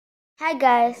Hi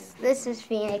guys, this is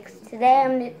Phoenix. Today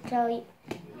I'm going to tell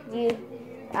you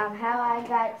how I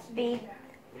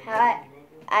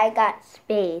got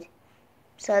speed.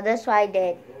 So this is what I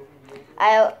did.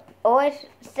 I always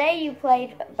say you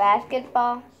played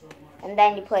basketball and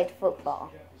then you played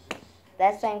football.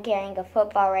 That's why I'm carrying a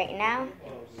football right now.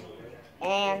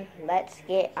 And let's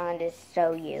get on to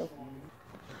show you.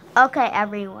 Okay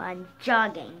everyone,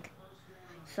 jogging.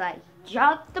 So I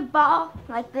jog the ball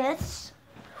like this.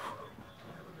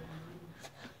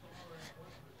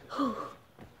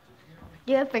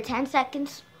 Do it for 10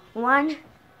 seconds. 1,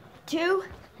 2,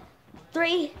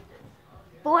 3,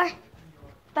 4,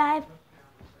 5,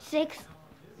 6,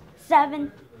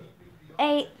 7,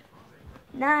 8,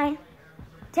 9,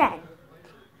 10.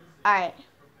 Alright.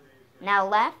 Now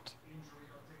left.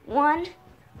 1,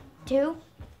 2,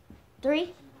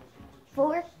 3,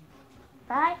 4,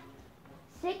 5,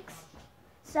 6,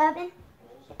 7,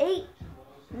 8,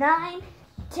 9,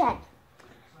 10.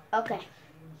 Okay.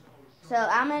 So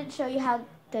I'm going to show you how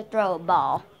to throw a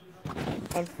ball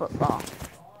in football.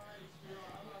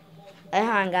 Hold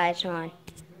on guys, hold on.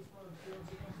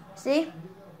 See?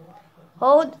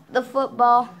 Hold the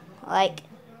football like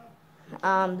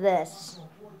this.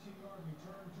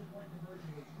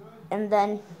 And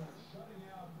then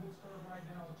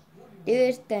do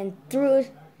this, then through.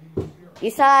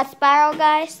 You saw a spiral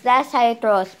guys? That's how you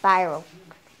throw a spiral.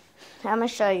 I'm going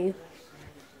to show you.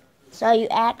 So you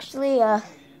actually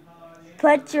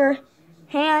put your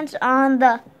hands on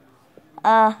the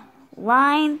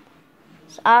lines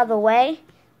out of the way,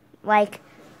 like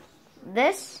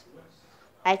this,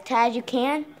 as tight as you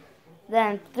can,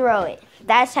 then throw it.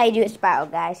 That's how you do a spiral,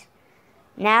 guys.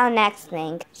 Now, next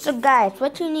thing. So, guys,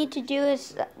 what you need to do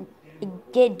is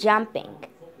get jumping.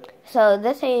 So,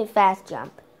 this is a fast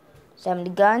jump. So, I'm going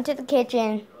to go into the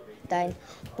kitchen, then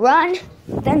run,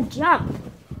 then jump.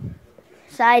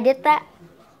 So, I did that.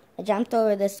 I jumped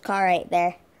over this car right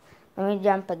there. Let me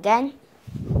jump again.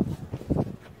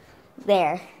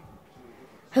 There.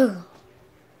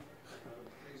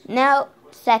 Now,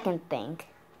 second thing.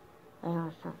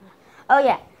 Oh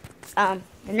yeah. The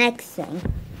next thing.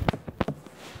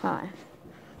 Hold on.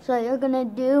 So you're gonna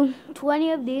do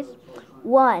 20 of these.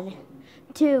 1,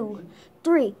 2,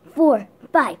 3, 4,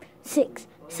 5, 6,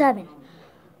 7,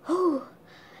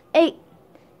 8,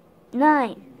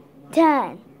 9,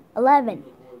 10, 11,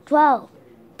 12,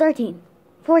 13,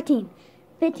 14,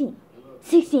 15,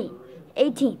 16,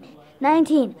 18,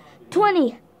 19,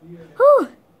 20. Whew.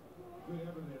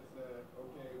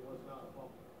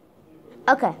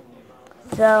 Okay,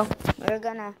 so we're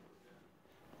gonna,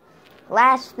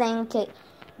 last thing to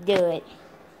do it.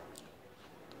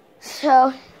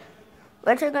 So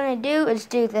what you're gonna do is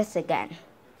do this again.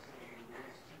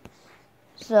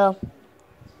 So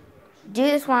do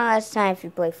this one last time if you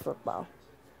play football.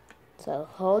 So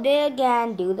hold it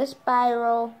again, do the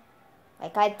spiral,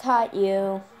 like I taught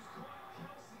you,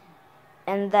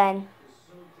 and then,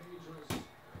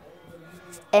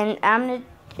 and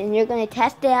you're gonna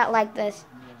test it out like this.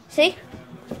 See?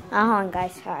 Hold on,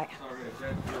 guys. All right.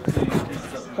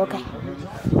 Okay.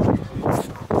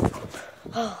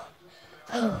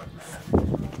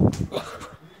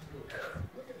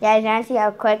 Guys, you wanna see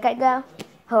how quick I go?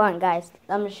 Hold on, guys.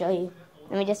 I'm gonna show you.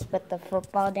 Let me just put the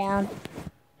football down.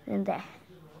 In there.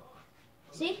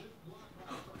 See?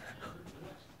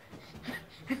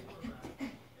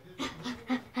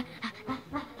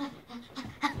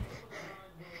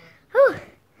 Whew.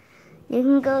 You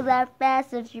can go that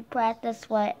fast if you practice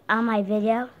what on my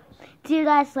video. See you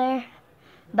guys later.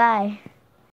 Bye.